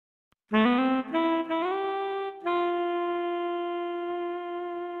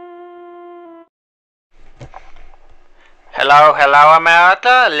Hello, hello,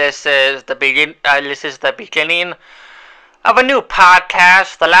 America. This is the beginning of a new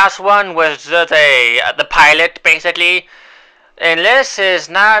podcast. The last one was just the pilot, basically. And this is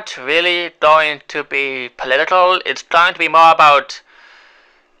not really going to be political. It's going to be more about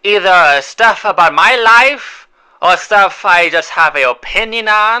either stuff about my life or stuff I just have an opinion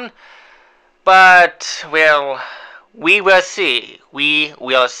on. But we will see. We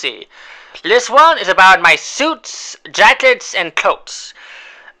will see. This one is about my suits, jackets, and coats.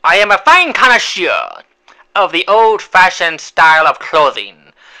 I am a fine connoisseur of the old-fashioned style of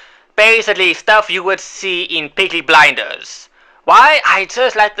clothing. Basically, stuff you would see in Peaky Blinders. Why? I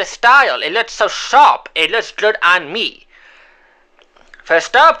just like the style. It looks so sharp. It looks good on me.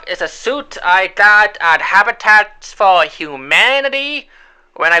 First up is a suit I got at Habitats for Humanity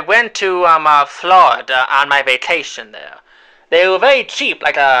when I went to Florida on my vacation there. They were very cheap,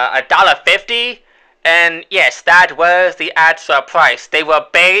 like $1.50, and yes, that was the actual price. They were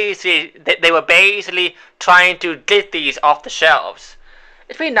basically trying to get these off the shelves.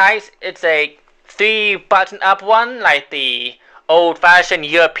 It's pretty nice. It's a 3-button-up one, like the old-fashioned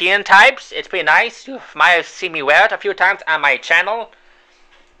European types. It's pretty nice. You might have seen me wear it a few times on my channel.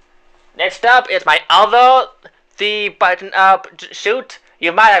 Next up is my other 3-button-up suit.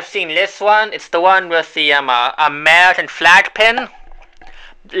 You might have seen this one. It's the one with the American flag pin.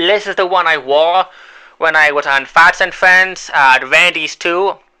 This is the one I wore when I was on Fats and Friends at Randy's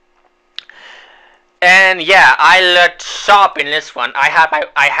too. And yeah, I looked sharp in this one. I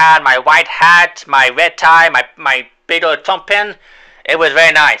had my white hat, my red tie, my big old Trump pin. It was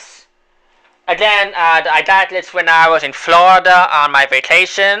very nice. Again, I got this when I was in Florida on my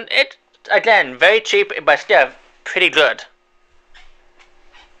vacation. It again very cheap, but still pretty good.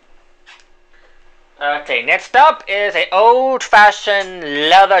 Okay, next up is an old-fashioned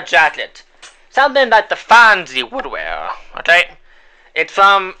leather jacket. Something like the Fonzie would wear, okay? It's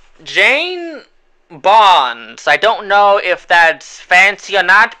from Jane Barnes. I don't know if that's fancy or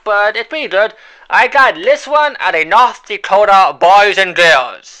not, but it's pretty good. I got this one at a North Dakota Boys and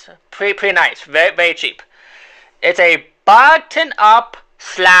Girls. Pretty nice, very cheap. It's a button-up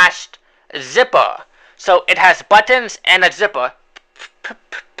 / zipper. So it has buttons and a zipper.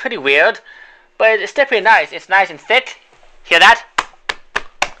 Pretty weird. But it's still pretty nice. It's nice and thick. Hear that?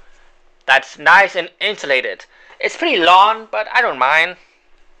 That's nice and insulated. It's pretty long, but I don't mind.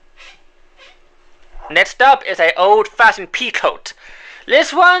 Next up is an old-fashioned pea coat.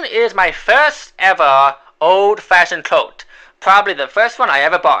 This one is my first ever old-fashioned coat. Probably the first one I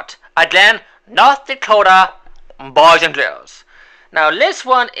ever bought. Again, North Dakota Boys and Girls. Now this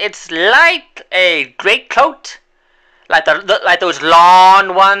one, it's like a greatcoat. Like those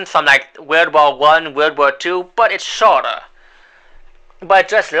long ones from like World War I, World War II, but it's shorter. But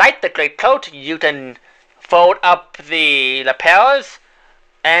just like the greatcoat, you can fold up the lapels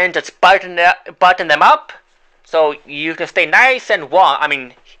and just button them up, so you can stay nice and warm. I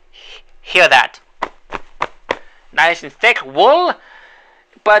mean, hear that? Nice and thick wool,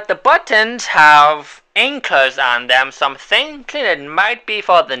 but the buttons have anchors on them. So I'm thinking it might be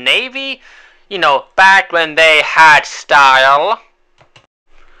for the Navy. You know, back when they had style.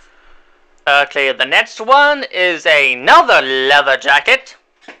 Okay, the next one is another leather jacket.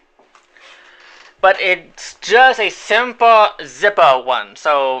 But it's just a simple zipper one,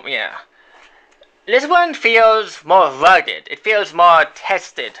 so yeah. This one feels more rugged. It feels more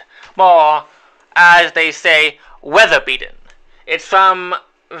tested. More, as they say, weather-beaten. It's from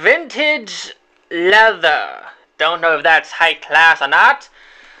Vintage Leather. Don't know if that's high class or not.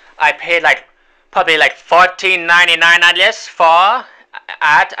 I paid probably like $14.99 on this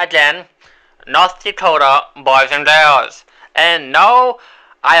at, again, North Dakota Boys and Girls. And no,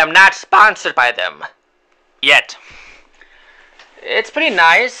 I am not sponsored by them. Yet. It's pretty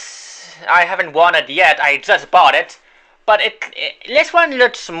nice. I haven't worn it yet. I just bought it. But this one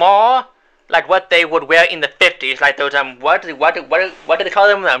looks more like what they would wear in the 50s. Like those, what do they call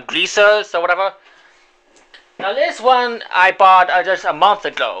them? Greasers or whatever. Now this one I bought just a month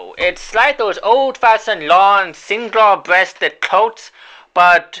ago. It's like those old-fashioned long single-breasted coats,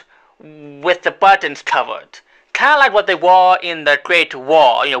 but with the buttons covered. Kind of like what they wore in the Great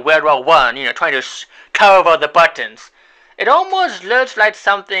War, World War I, trying to cover the buttons. It almost looks like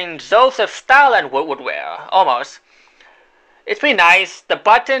something Joseph Stalin would wear, almost. It's pretty nice. The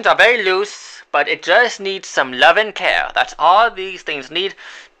buttons are very loose, but it just needs some love and care. That's all these things need,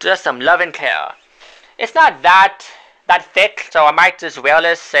 just some love and care. It's not that thick, so I might just wear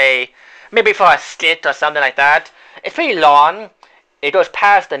this, say, maybe for a skit or something like that. It's pretty long. It goes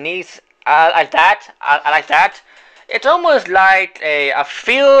past the knees. I like that. It's almost like a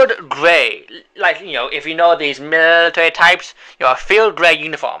field gray, like, you know, if you know these military types, you know, a field gray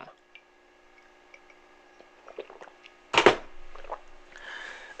uniform.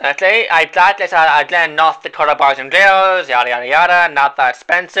 Okay, I got this again, North Dakota bars and grills, yada yada yada, not that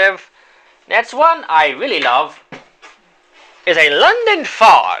expensive. Next one I really love is a London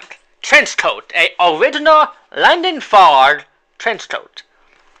Fog trench coat, a original London Fog trench coat.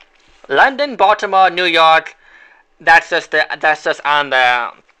 London, Baltimore, New York. That's just on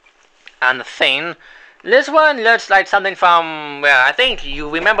the thing. This one looks like something from, well, I think you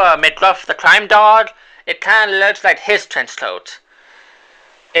remember McGruff the Crime Dog. It kind of looks like his trench coat.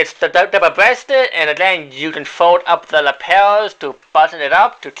 It's the double-breasted, and again you can fold up the lapels to button it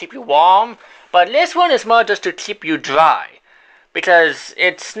up to keep you warm. But this one is more just to keep you dry, because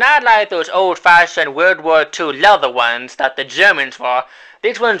it's not like those old-fashioned World War II leather ones that the Germans wore.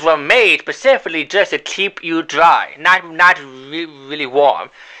 These ones were made specifically just to keep you dry, not really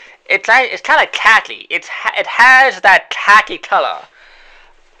warm. It's kind of khaki. It has that khaki color.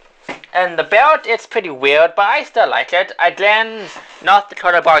 And the belt, it's pretty weird, but I still like it. Again, North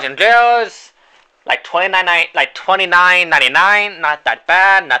Dakota bars and grills, like $29.99. Not that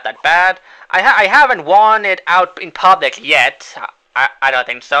bad, not that bad. I haven't worn it out in public yet. I don't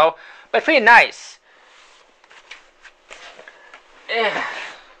think so, but pretty nice.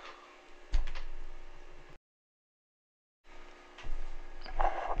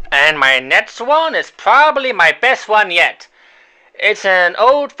 And my next one is probably my best one yet. It's an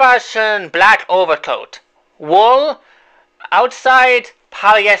old-fashioned black overcoat. Wool outside,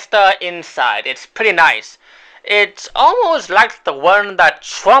 polyester inside. It's pretty nice. It's almost like the one that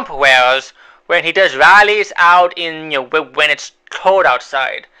Trump wears when he does rallies out in, you know, when it's cold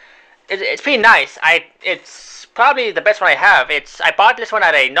outside. It's pretty nice. It's probably the best one I have. I bought this one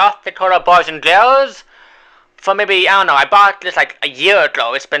at a North Dakota Bars and Grills for maybe, I don't know, I bought this like a year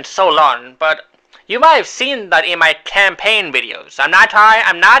ago. It's been so long, but you might have seen that in my campaign videos. I'm not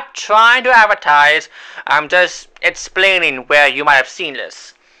trying to advertise. I'm just explaining where you might have seen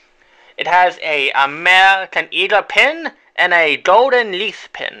this. It has a American Eagle pin and a golden leaf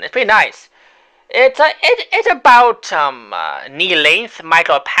pin. It's pretty nice. It's about knee length, might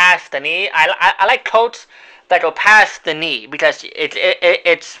go past the knee. I like coats that go past the knee because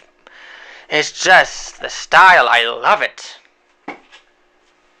it's just the style. I love it.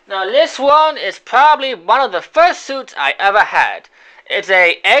 Now this one is probably one of the first suits I ever had. It's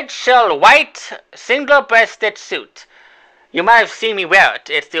a eggshell white single-breasted suit. You might have seen me wear it.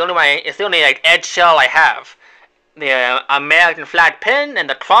 It's the only like eggshell I have. The American flag pin and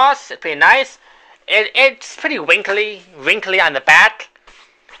the cross. It's pretty nice. It's pretty wrinkly on the back,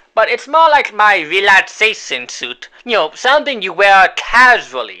 but it's more like my relaxation suit. You know, something you wear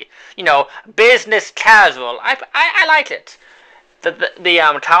casually. You know, business casual. I like it. The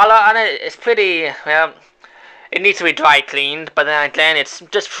collar on it is pretty, well, it needs to be dry cleaned, but then again, it's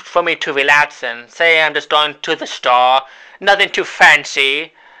just for me to relax and say I'm just going to the store. Nothing too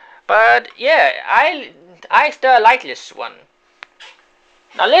fancy, but yeah, I still like this one.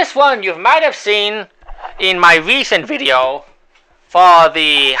 Now this one you might have seen in my recent video for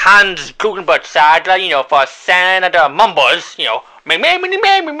the Hans Gutenberg saga, you know, for Senator Mumbles, you know,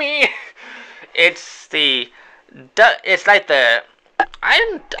 me. It's like the,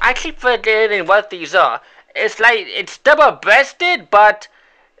 I keep forgetting what these are. It's like, it's double-breasted, but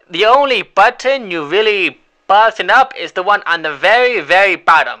the only button you really button up is the one on the very, very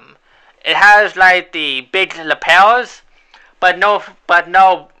bottom. It has like the big lapels, but no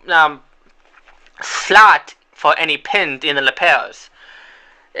slot for any pins in the lapels.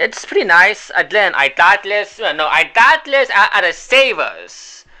 It's pretty nice. Again, I got this at a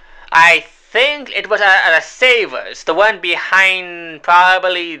Savers. I think it was at a Savers, the one behind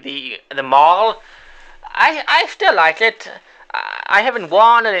probably the mall. I still like it. I haven't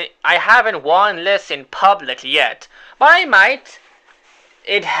worn this in public yet, but I might.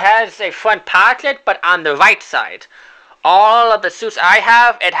 It has a front pocket, but on the right side. All of the suits I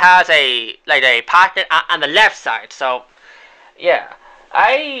have, it has a pocket on the left side. So, yeah,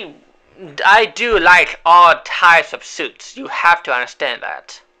 I do like all types of suits. You have to understand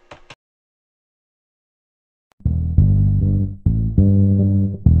that.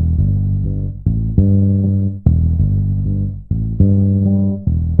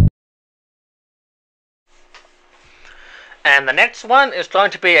 And the next one is going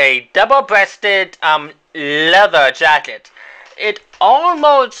to be a double-breasted leather jacket. It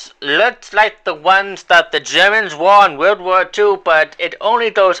almost looks like the ones that the Germans wore in World War II, but it only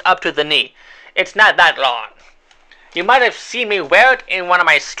goes up to the knee. It's not that long. You might have seen me wear it in one of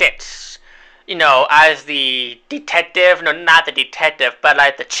my skits. you know, as the detective, no, not the detective, but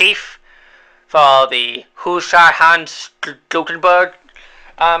like the chief for the Who Shot Hans Gutenberg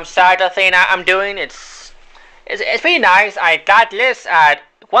side of thing I'm doing. It's pretty nice. I got this at,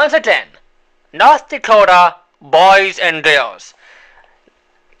 once again, North Dakota Boys and Girls.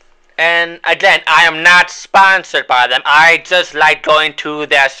 And again, I am not sponsored by them. I just like going to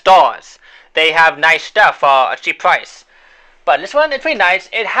their stores. They have nice stuff for a cheap price. But this one, it's pretty nice.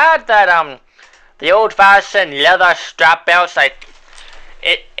 It had that the old-fashioned leather strap belts. Like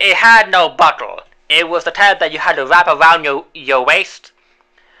it had no buckle. It was the type that you had to wrap around your waist.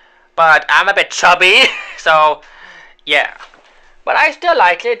 But I'm a bit chubby, so yeah. But I still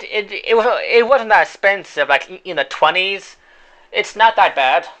like it. It wasn't that expensive, like in the 20s. It's not that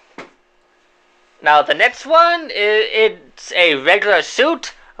bad. Now the next one, it's a regular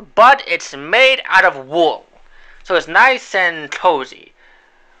suit, but it's made out of wool. So it's nice and cozy.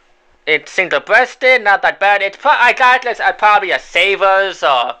 It's single-breasted, not that bad. I got this at probably a Savers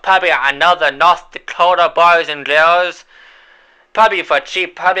or probably another North Dakota Boys and Girls. Probably for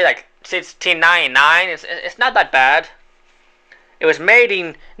cheap, probably like $16.99. It's not that bad. It was made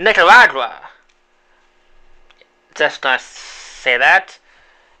in Nicaragua. Just gonna say that.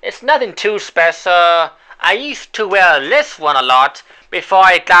 It's nothing too special. I used to wear this one a lot before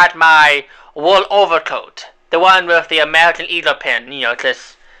I got my wool overcoat. The one with the American Eagle pin, you know,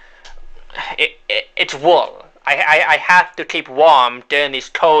 it's wool. I have to keep warm during these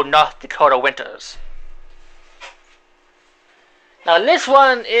cold North Dakota winters. Now this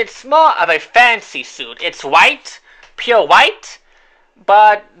one, it's more of a fancy suit. It's white, pure white,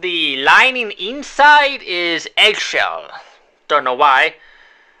 but the lining inside is eggshell. Don't know why.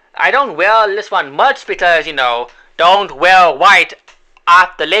 I don't wear this one much because, you know, don't wear white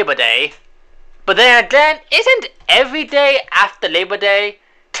after Labor Day. But then again, isn't every day after Labor Day?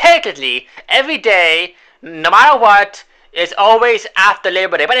 Technically, every day, no matter what, is always after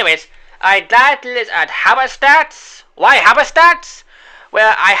Labor Day. But anyways, I got this at Haberstats. Why Haberstats?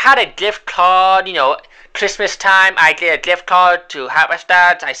 Well, I had a gift card, you know, Christmas time. I get a gift card to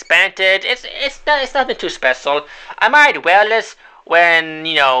Haberstats. I spent it. It's nothing too special. I might wear this when,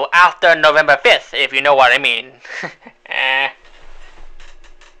 you know, after November 5th, if you know what I mean.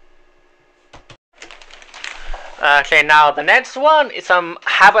 Okay, now the next one is some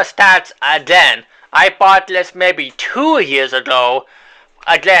Haberstats again. I bought this maybe 2 years ago.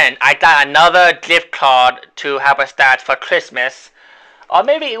 Again, I got another gift card to Haberstats for Christmas. Or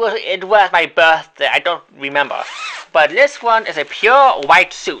maybe it was my birthday, I don't remember. But this one is a pure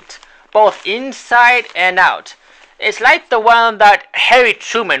white suit, both inside and out. It's like the one that Harry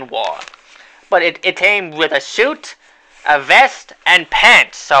Truman wore. But it came with a suit, a vest, and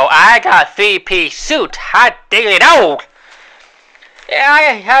pants. So I got a 3-piece suit. Hot diggity dog!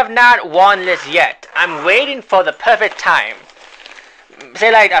 I have not worn this yet. I'm waiting for the perfect time.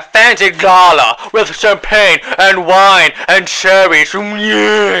 Say like a fancy gala with champagne and wine and cherries.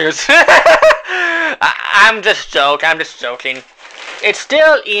 Yes! I'm just joking. It's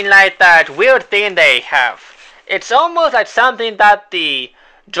still in like that weird thing they have. It's almost like something that the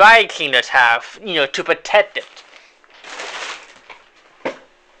dry cleaners have, you know, to protect it.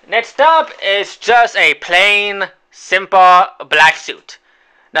 Next up is just a plain, simple black suit.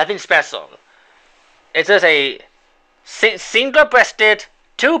 Nothing special. It's just a single-breasted,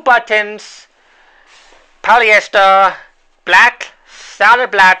 2 buttons, polyester, black,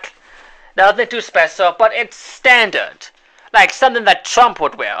 solid black. Nothing too special, but it's standard. Like something that Trump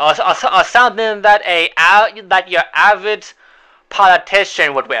would wear, or something that your average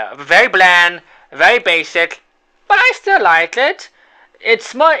politician would wear. Very bland, very basic, but I still like it.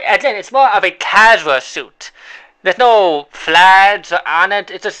 It's more of a casual suit. There's no flags on it.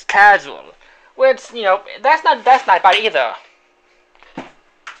 It's just casual. Which, you know, that's not bad either.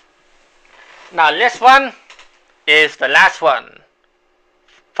 Now this one is the last one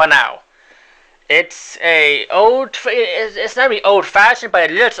for now. It's it's not really old-fashioned, but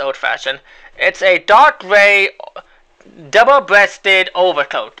it looks old-fashioned. It's a dark gray, double-breasted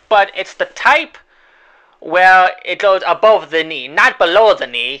overcoat, but it's the type where it goes above the knee, not below the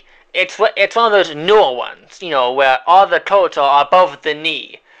knee. It's one of those newer ones, you know, where all the coats are above the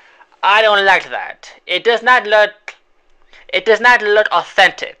knee. I don't like that. It does not look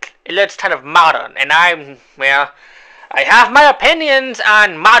authentic. It looks kind of modern, and I have my opinions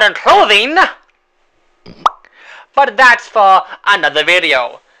on modern clothing. But that's for another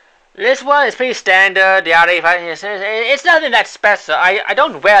video. This one is pretty standard. It's nothing that special. I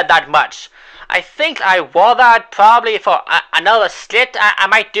don't wear that much. I think I wore that probably for another skit I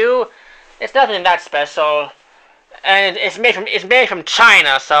might do. It's nothing that special. and it's made from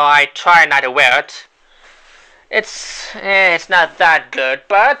China, so I try not to wear it. It's not that good,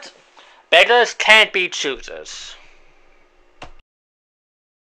 but beggars can't be choosers.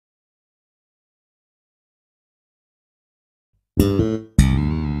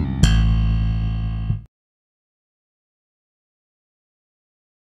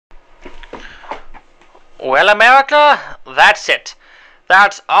 Well, America, that's it.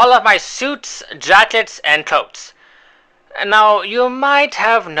 That's all of my suits, jackets, and coats. Now, you might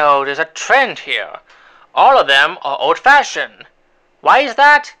have noticed a trend here. All of them are old-fashioned. Why is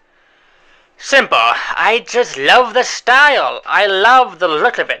that? Simple. I just love the style. I love the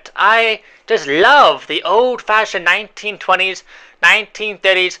look of it. I just love the old-fashioned 1920s,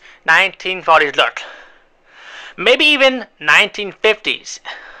 1930s, 1940s look. Maybe even 1950s.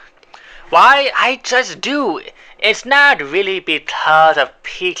 Why? I just do. It's not really because of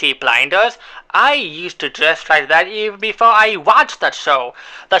Peaky Blinders. I used to dress like that even before I watched that show.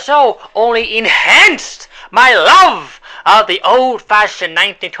 The show only enhanced my love of the old-fashioned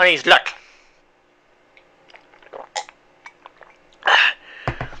 1920s look.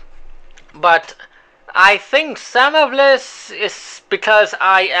 But I think some of this is because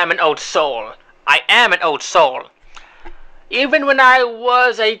I am an old soul. I am an old soul. Even when I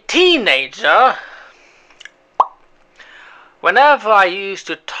was a teenager, whenever I used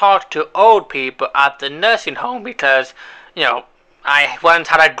to talk to old people at the nursing home because, I once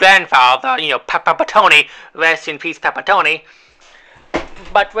had a grandfather, Papa Tony, rest in peace, Papa Tony.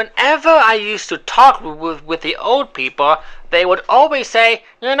 But whenever I used to talk with the old people, they would always say,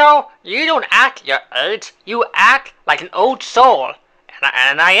 you don't act your age, you act like an old soul.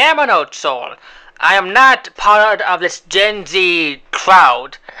 And I am an old soul. I am not part of this Gen Z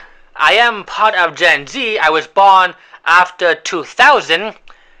crowd. I am part of Gen Z. I was born after 2000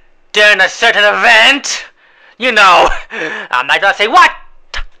 during a certain event. I'm not gonna say what.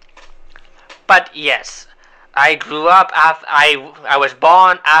 But yes, I grew up after I was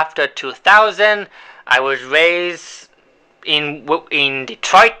born after 2000. I was raised in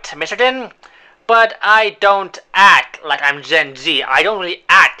Detroit, Michigan. But I don't act like I'm Gen Z. I don't really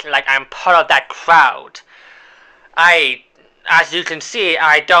act like I'm part of that crowd. As you can see,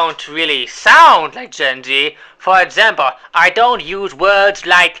 I don't really sound like Gen Z. For example, I don't use words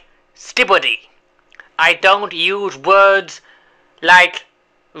like stibbity. I don't use words like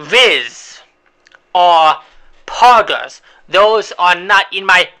viz or poggers. Those are not in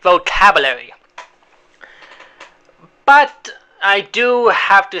my vocabulary. But I do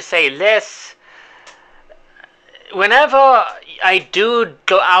have to say this. Whenever I do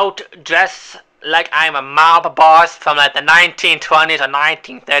go out dressed like I'm a mob boss from like the 1920s or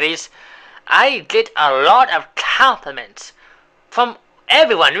 1930s, I get a lot of compliments from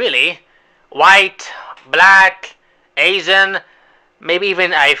everyone really. White, black, Asian, maybe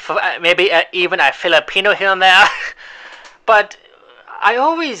even a Filipino here and there. But I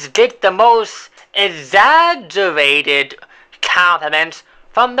always get the most exaggerated compliments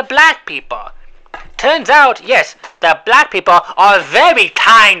from the black people. Turns out, yes, the black people are very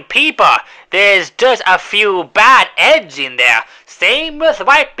kind people. There's just a few bad eggs in there. Same with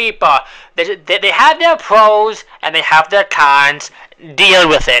white people. They have their pros and they have their cons. Deal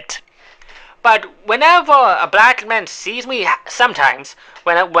with it. But whenever a black man sees me, sometimes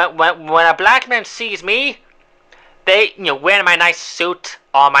when a black man sees me, they wearing my nice suit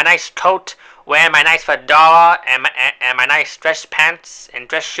or my nice coat, wearing my nice fedora and my nice dress pants and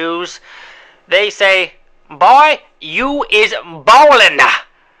dress shoes. They say, boy, you is bowling.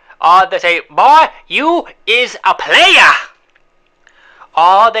 Or they say, boy, you is a player.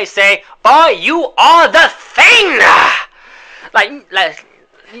 Or they say, boy, you are the thing. Like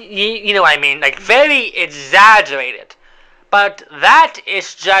you know what I mean? Like very exaggerated. But that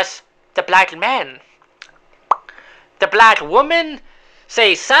is just the black man. The black woman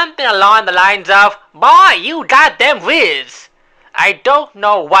say something along the lines of, boy, you got them whiz. I don't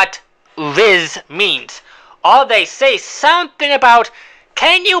know what Riz means. Or they say something about,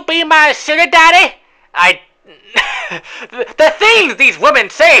 can you be my sugar daddy? The things these women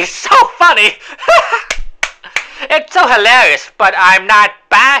say is so funny. It's so hilarious, but I'm not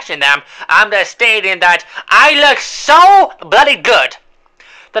bashing them. I'm just stating that I look so bloody good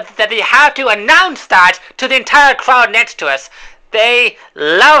that they have to announce that to the entire crowd next to us. They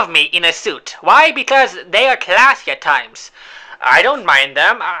love me in a suit. Why? Because they are classy at times. I don't mind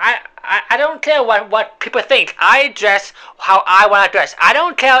them. I don't care what people think. I dress how I want to dress. I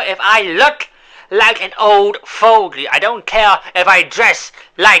don't care if I look like an old fogey. I don't care if I dress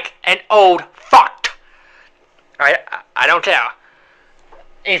like an old fuck. I don't care.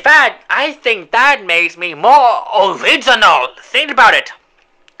 In fact, I think that makes me more original. Think about it.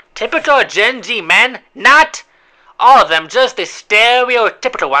 Typical Gen Z men, not all of them, just the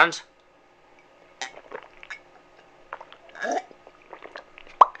stereotypical ones.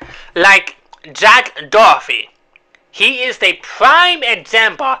 Like Jack Dorsey. He is the prime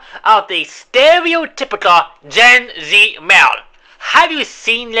example of the stereotypical Gen Z male. Have you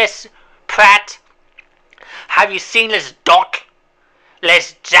seen this prat? Have you seen this dork?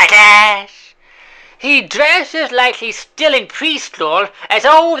 This jackass? He dresses like he's still in preschool, and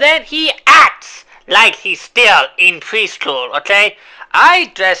so then he acts like he's still in preschool, okay?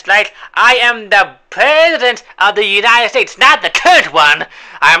 I dress like I am the President of the United States, not the current one.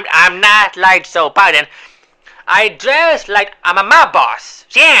 I'm not like Joe Biden. I dress like I'm a mob boss.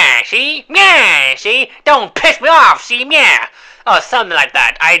 Yeah, see? Yeah, see? Don't piss me off, see? Yeah. Or something like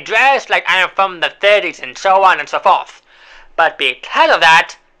that. I dress like I am from the 30s and so on and so forth. But because of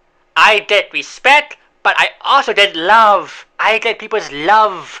that, I get respect, but I also get love. I get people's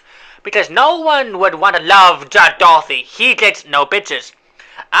love. Because no one would want to love Jack Dorsey. He gets no bitches.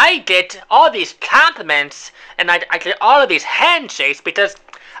 I get all these compliments, and I get all of these handshakes because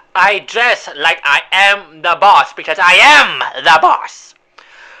I dress like I am the boss, because I am the boss.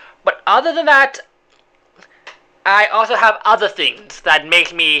 But other than that, I also have other things that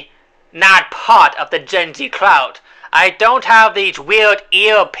make me not part of the Gen Z crowd. I don't have these weird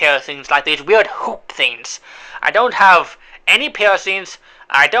ear piercings, like these weird hoop things. I don't have any piercings.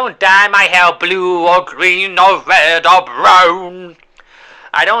 I don't dye my hair blue or green or red or brown.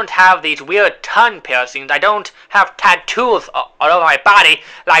 I don't have these weird tongue piercings. I don't have tattoos all over my body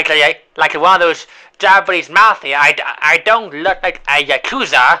like one of those Japanese mafia. I don't look like a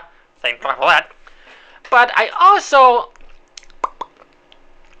yakuza. Thank God for that. But I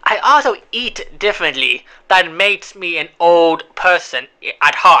also eat differently. That makes me an old person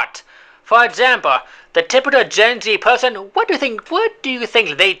at heart. For example, the typical Gen Z person, what do you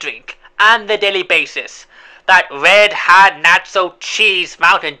think they drink on the daily basis? That red hot nacho cheese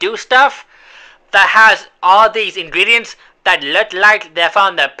Mountain Dew stuff that has all these ingredients that look like they're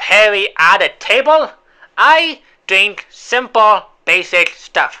from the Perry at a table? I drink simple, basic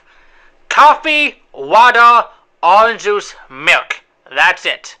stuff. Coffee, water, orange juice, milk. That's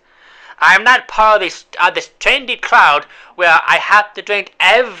it. I'm not part of this trendy crowd where I have to drink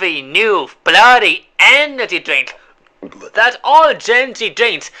every new bloody energy drink. That's all Gen Z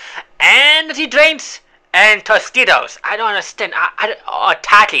drinks. Energy drinks and Tostitos. I don't understand. Or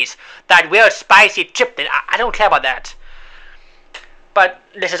Takis. That weird spicy chip thing. I don't care about that. But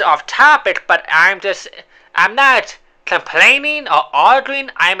this is off topic, but I'm not complaining or arguing.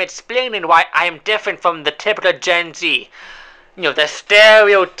 I'm explaining why I am different from the typical Gen Z. You know, the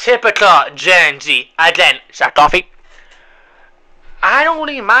stereotypical Gen Z. Again, Jack Coffee. I don't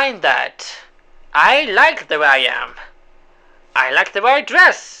really mind that. I like the way I am. I like the way I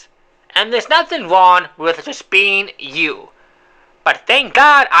dress. And there's nothing wrong with just being you. But thank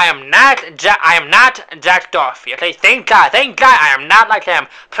God I am not Jack Dorsey, okay? Thank God I am not like him.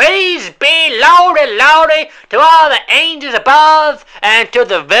 Praise be loudy to all the angels above and to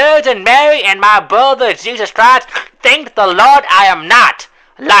the Virgin Mary and my brother Jesus Christ. Thank the Lord I am not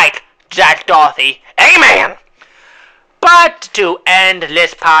like Jack Dorsey. Amen! But to end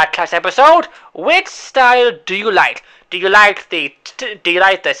this podcast episode, which style do you like? Do you like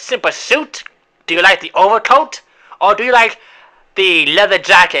the simple suit? Do you like the overcoat? Or do you like the leather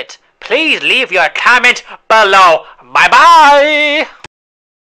jacket? Please leave your comment below. Bye bye!